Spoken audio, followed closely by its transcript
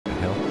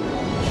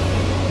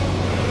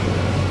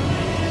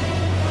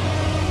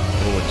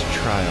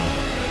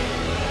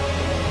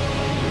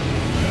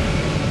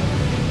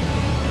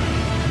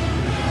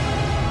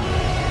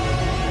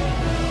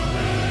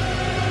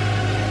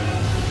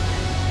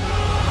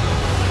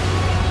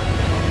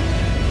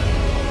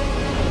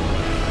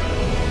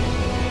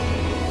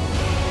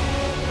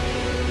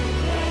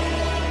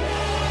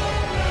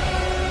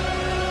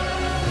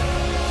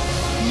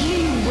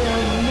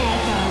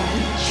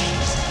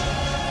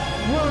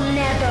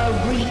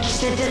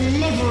the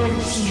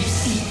deliverance you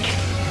seek.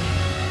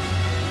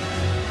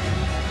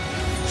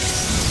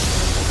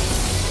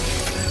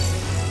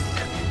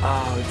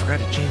 Oh, we forgot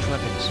to change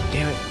weapons.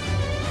 Damn it.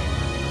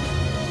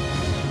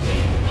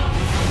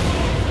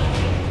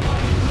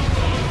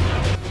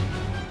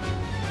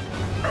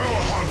 Our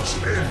hunt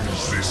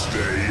ends this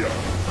day.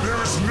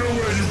 There is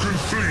nowhere you can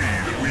flee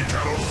that we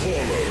cannot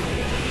follow.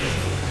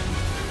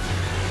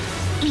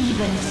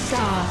 Even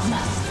stars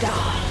must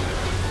die.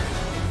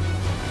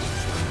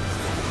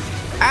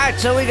 Alright,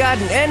 so we got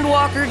an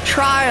Endwalker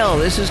trial.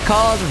 This is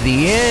called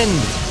The End.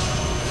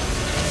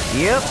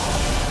 Yep.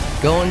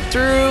 Going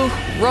through,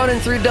 running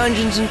through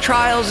dungeons and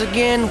trials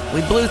again.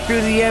 We blew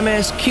through the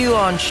MSQ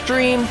on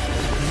stream.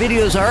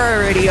 Videos are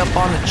already up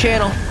on the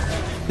channel.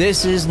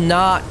 This is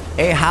not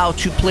a how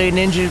to play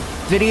ninja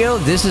video.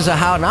 This is a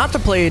how not to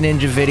play a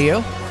ninja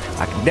video.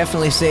 I can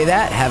definitely say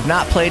that. Have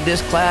not played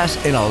this class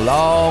in a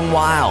long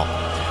while.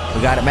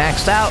 We got it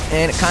maxed out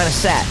and it kind of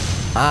sat.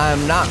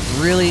 I'm not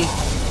really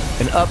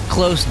an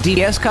up-close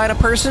DS kind of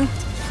person.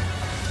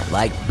 I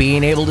like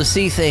being able to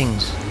see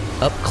things.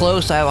 Up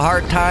close, I have a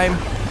hard time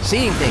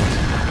seeing things.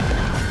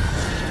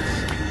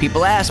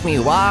 People ask me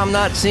why I'm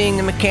not seeing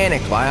the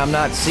mechanics, why I'm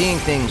not seeing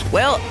things.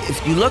 Well,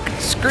 if you look at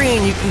the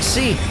screen, you can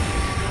see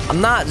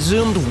I'm not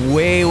zoomed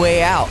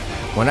way out.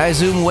 When I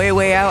zoom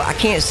way out, I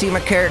can't see my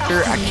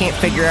character. I can't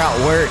figure out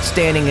where it's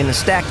standing in the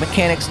stack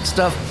mechanics and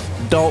stuff.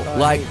 Don't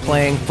like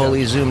playing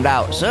fully zoomed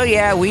out. So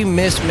yeah, we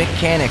miss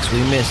mechanics,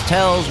 we miss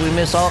tells, we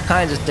miss all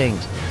kinds of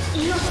things.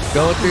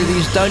 Going through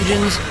these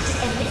dungeons,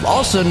 I've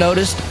also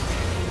noticed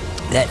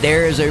that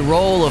there is a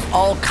roll of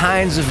all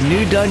kinds of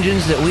new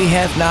dungeons that we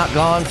have not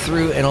gone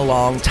through in a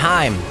long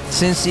time.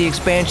 Since the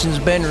expansion's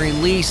been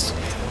released,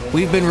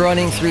 we've been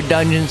running through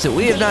dungeons that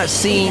we have not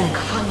seen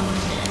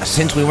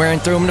since we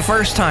went through them the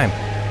first time.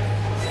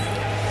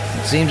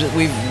 It seems that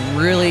we've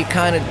really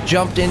kind of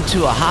jumped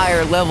into a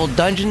higher level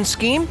dungeon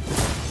scheme.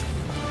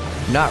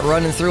 Not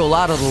running through a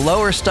lot of the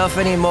lower stuff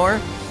anymore.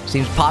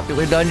 Seems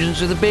popular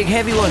dungeons are the big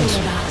heavy ones.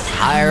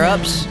 Higher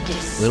ups,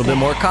 a little bit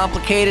more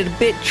complicated, a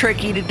bit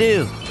tricky to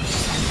do.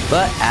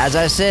 But as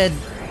I said,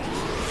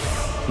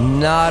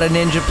 not a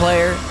ninja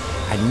player.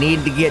 I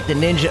need to get the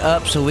ninja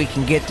up so we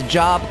can get the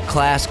job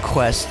class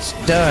quests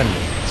done.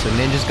 So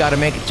ninja's got to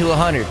make it to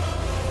 100.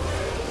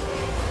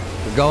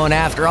 We're going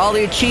after all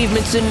the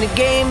achievements in the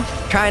game,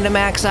 trying to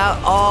max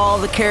out all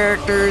the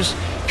characters,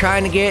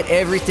 trying to get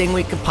everything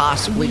we can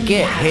possibly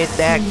get. Hit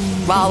that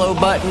follow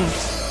button,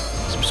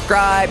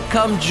 subscribe,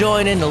 come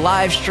join in the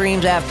live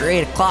streams after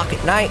 8 o'clock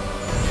at night.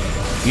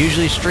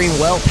 Usually stream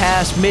well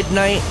past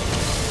midnight.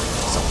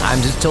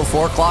 Sometimes it's till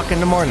 4 o'clock in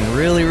the morning.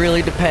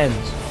 Really depends.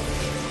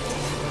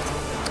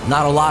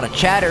 Not a lot of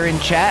chatter in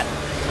chat,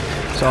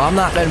 so I'm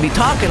not going to be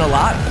talking a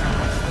lot.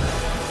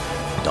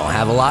 Don't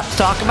have a lot to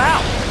talk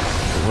about.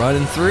 We're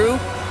running through,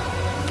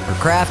 we're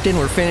crafting,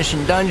 we're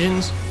finishing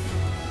dungeons.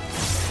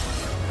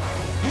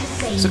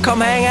 So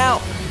come hang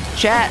out,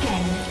 chat,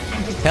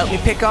 help me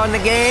pick on the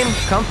game,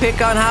 come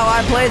pick on how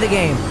I play the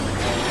game.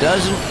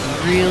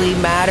 Doesn't really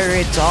matter,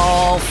 it's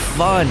all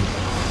fun.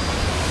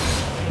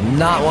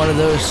 Not one of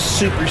those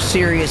super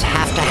serious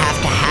have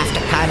to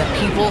kind of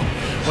people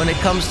when it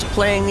comes to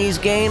playing these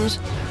games.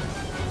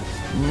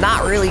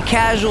 Not really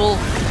casual,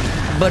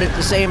 but at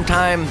the same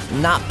time,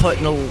 not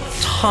putting a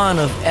ton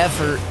of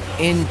effort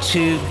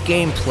into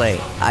gameplay.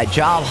 I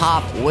job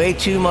hop way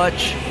too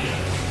much,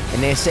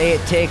 and they say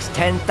it takes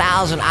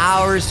 10,000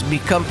 hours to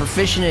become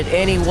proficient at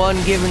any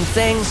one given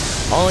thing.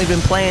 Only been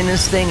playing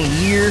this thing a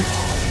year,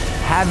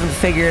 haven't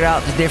figured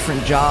out the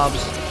different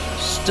jobs,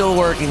 still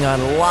working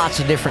on lots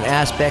of different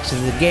aspects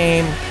of the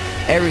game.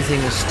 Everything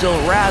is still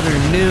rather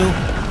new,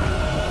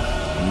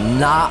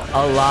 not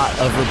a lot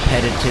of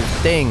repetitive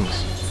things.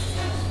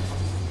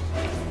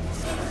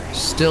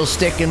 Still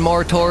sticking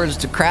more towards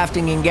the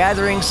crafting and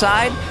gathering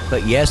side,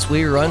 but yes,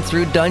 we run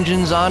through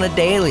dungeons on a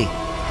daily.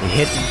 We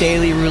hit the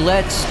daily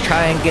roulettes,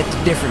 try and get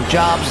the different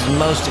jobs and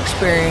most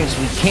experience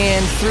we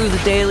can through the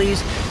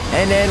dailies,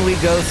 and then we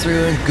go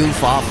through and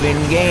goof off in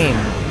game.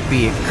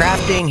 Be it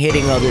crafting,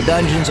 hitting other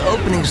dungeons,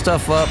 opening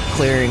stuff up,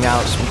 clearing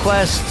out some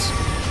quests,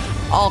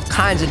 all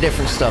kinds of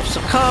different stuff. So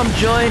come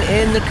join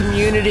in the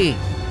community.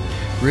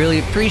 Really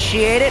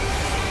appreciate it.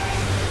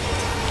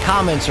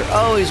 Comments are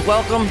always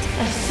welcome.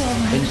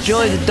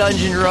 Enjoy the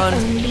dungeon run.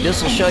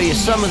 This will show you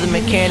some of the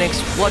mechanics,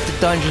 what the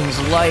dungeon's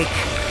like,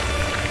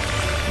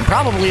 and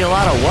probably a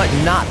lot of what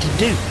not to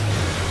do.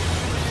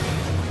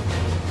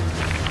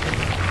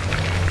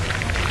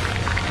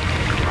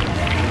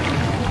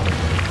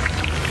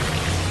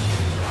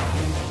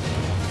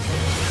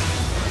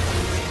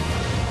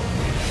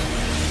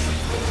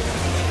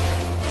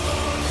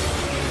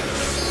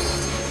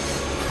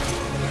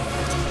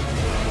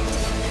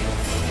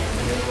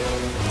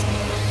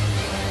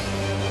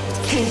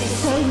 Tis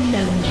so lonely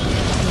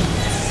between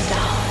the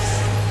stars.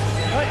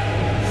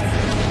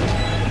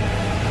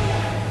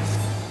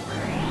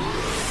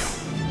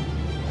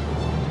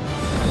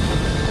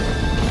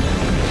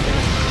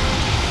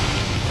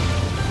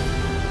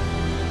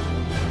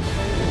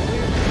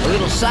 A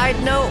little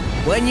side note,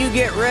 When you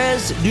get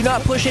res, do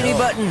not push any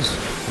buttons.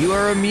 You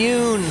are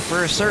immune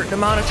for a certain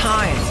amount of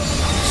time.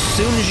 As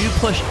soon as you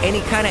push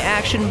any kind of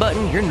action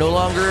button, you're no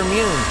longer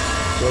immune.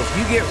 So if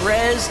you get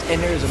rezzed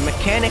and there's a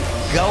mechanic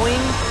going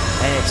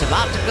and it's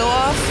about to go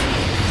off,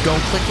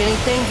 don't click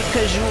anything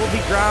because you will be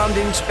ground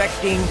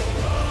inspecting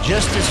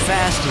just as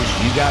fast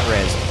as you got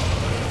rezzed.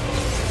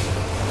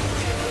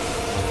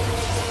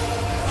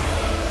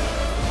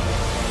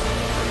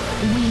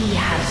 We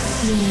have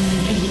seen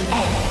the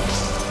end.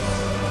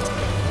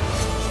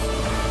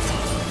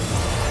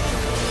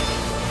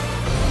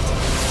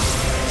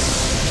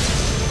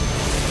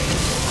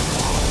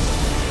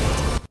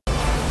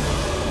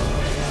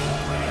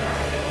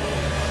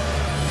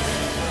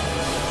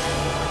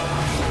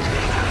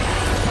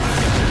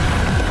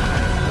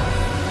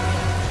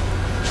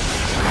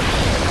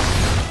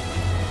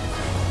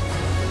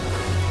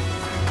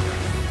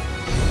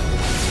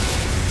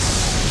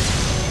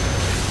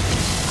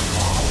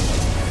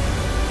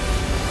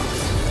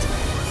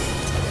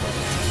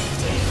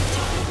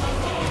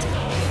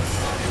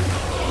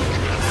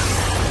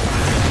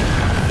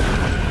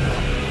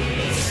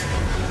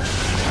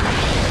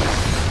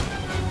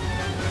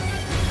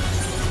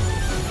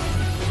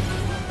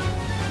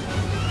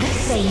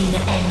 Same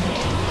end,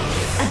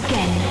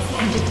 again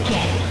and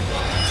again.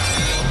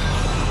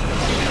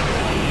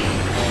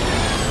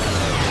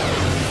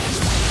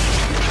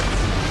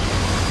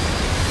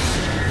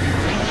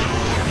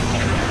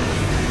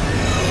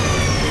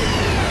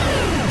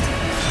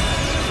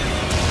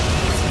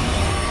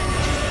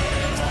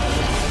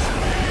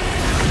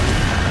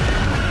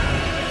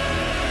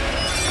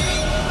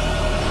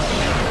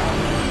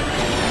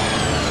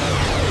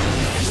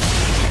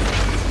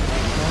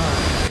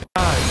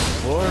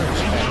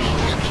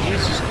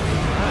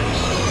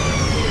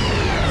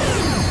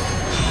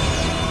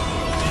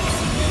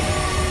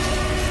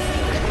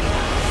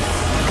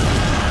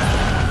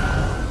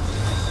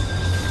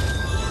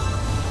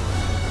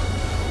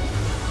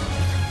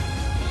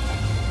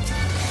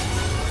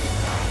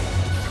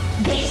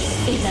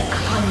 This is a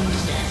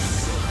kindness.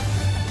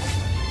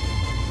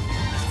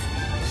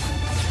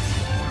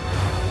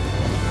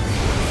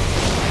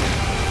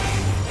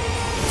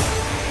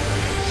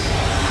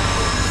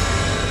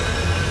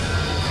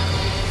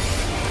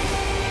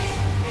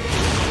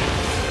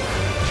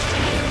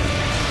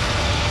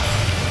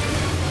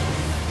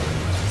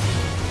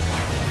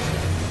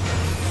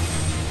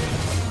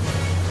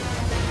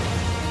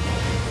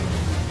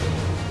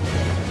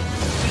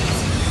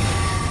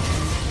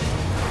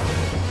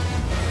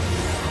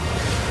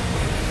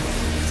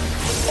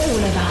 All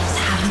of us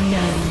have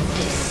known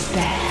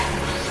despair.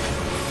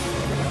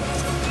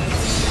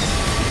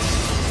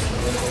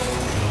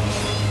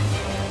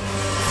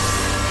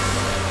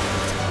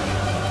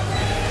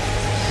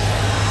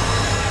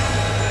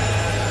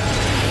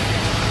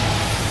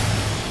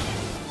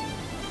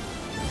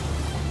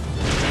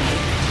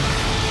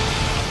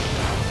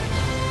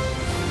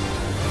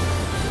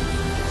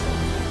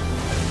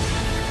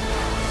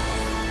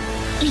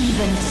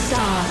 Even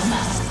stars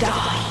must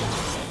die.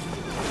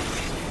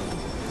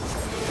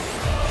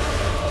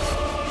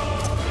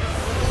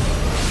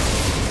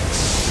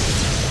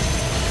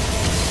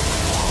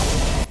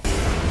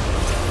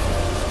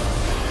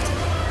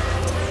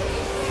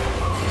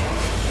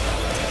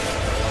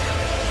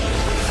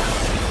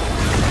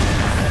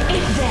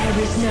 There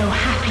is no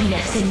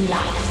happiness in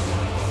life.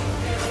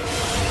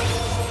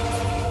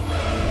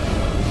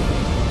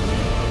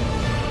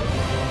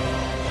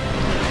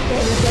 There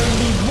is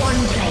only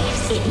one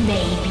place it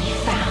may be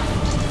found.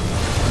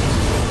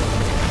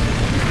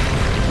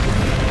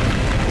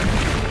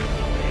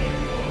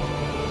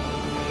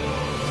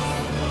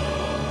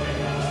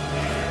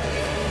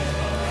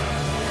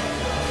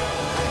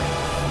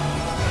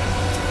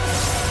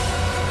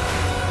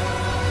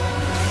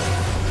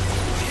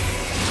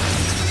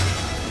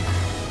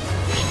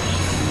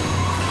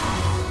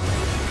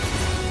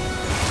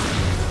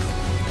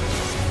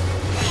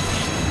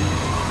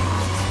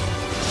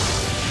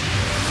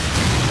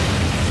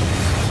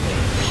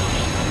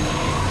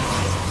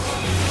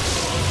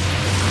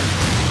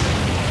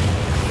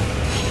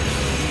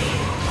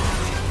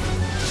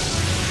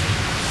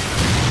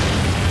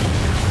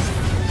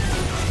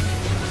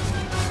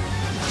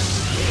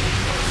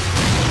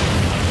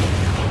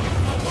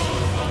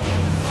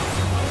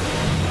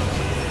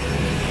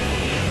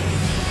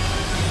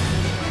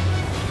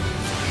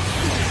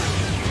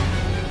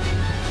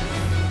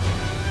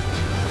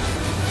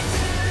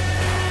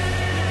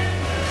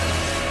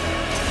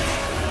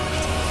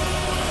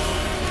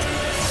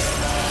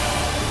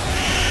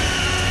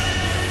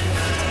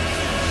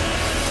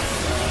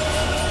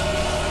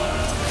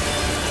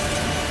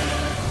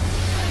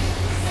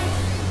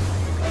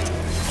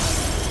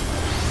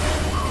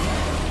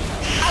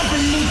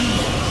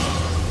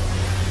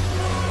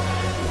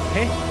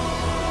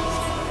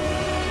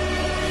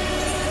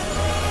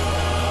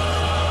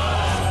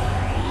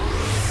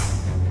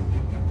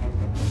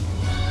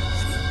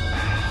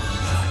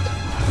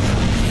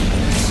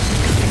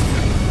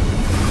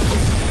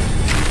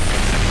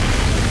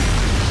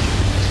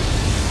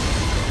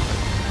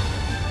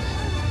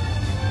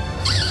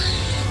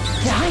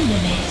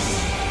 enemies.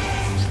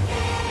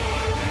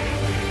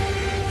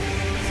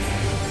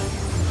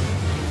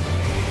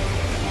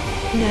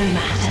 No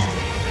matter.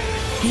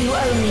 You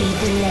only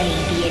delay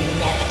the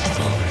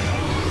inevitable.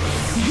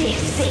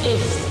 This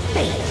is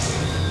fate.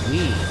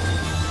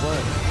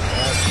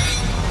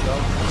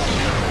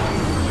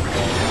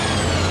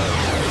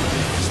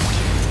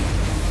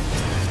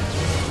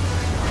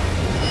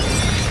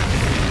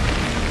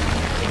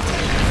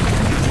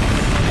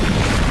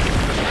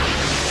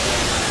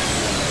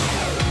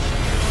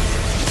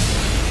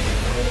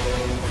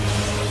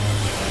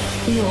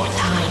 Your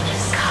time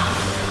has come.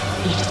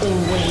 It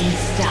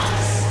always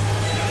does.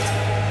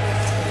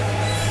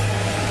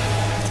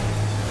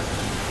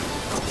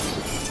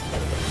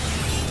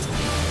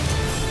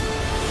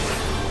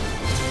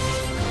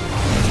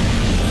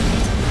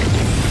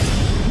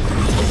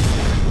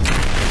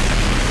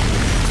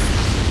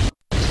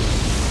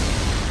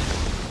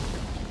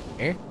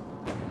 Eh?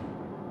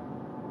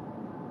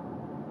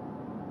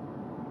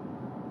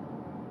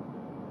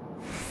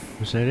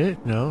 Was that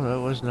it? No, that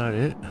was not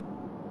it.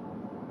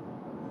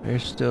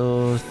 There's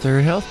still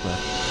 3rd health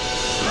left.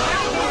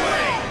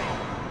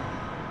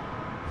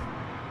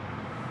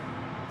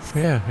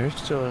 Yeah, there's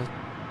still a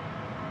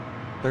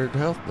 3rd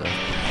health left.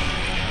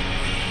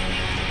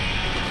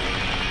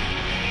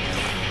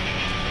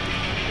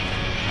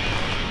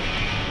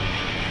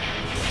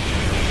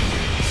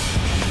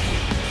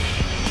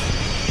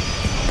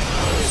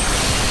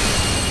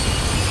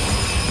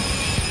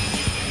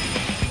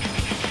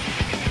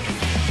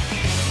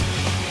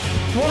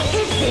 What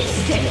is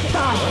this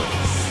defiance?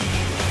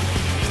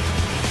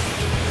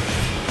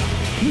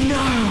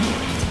 No!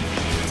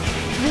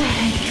 The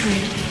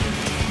hatred,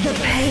 the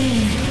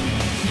pain,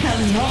 the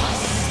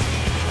loss.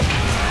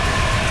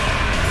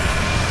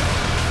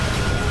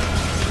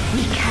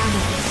 We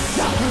cannot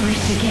suffer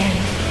it again.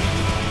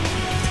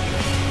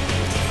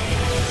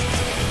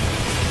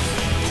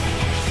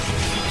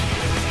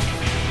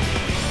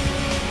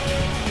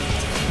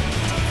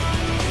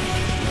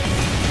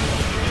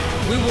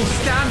 We will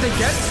stand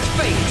against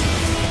fate.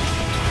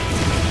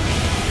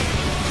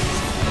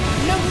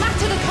 No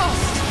matter the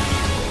cost.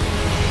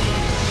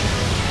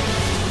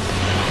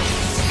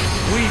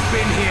 We've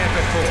been here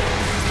before.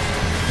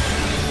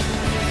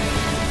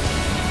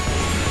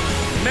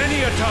 Many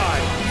a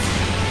time.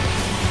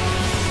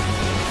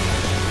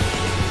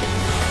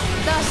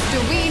 Thus do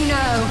we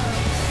know.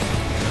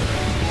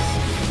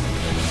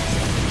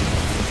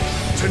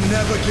 To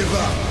never give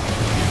up.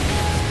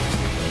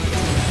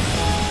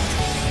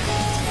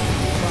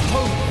 The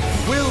hope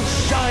will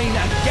shine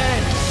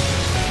again.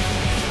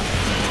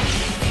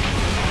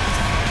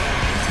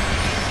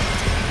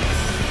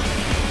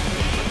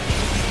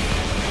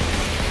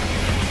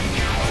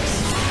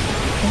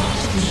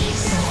 What we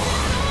saw.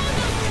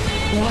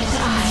 What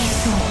I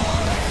saw.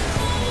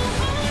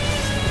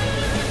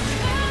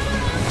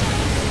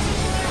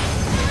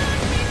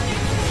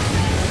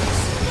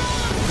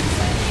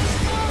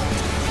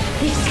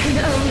 This can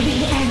only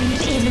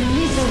end in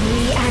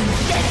misery and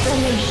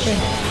desolation.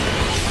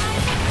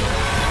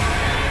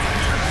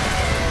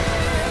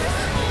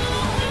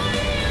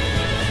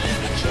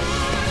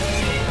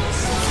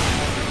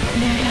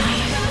 No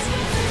light,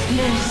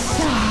 no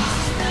star,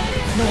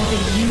 nor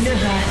the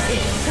universe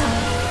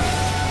itself.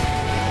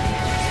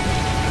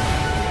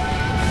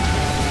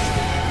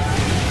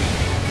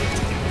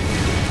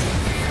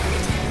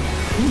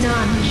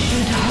 None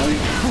should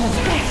hope for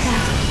better.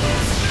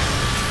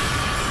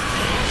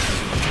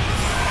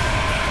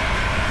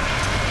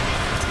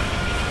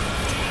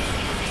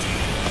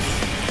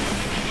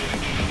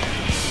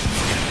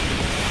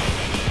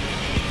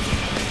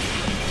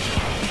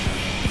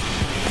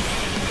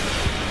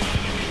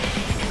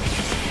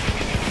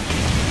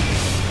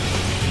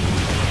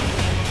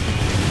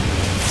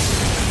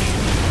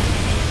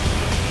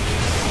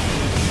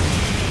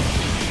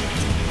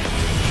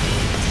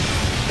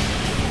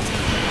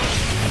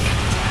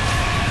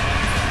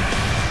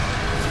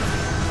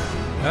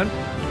 Done?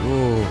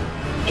 Ooh.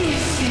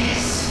 If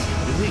this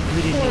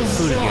We didn't get was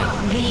food not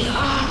again. the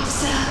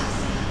answer,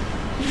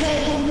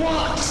 then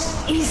what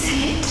is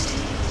it?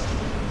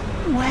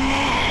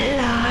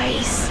 Where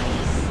lies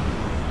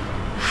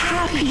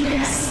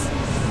happiness?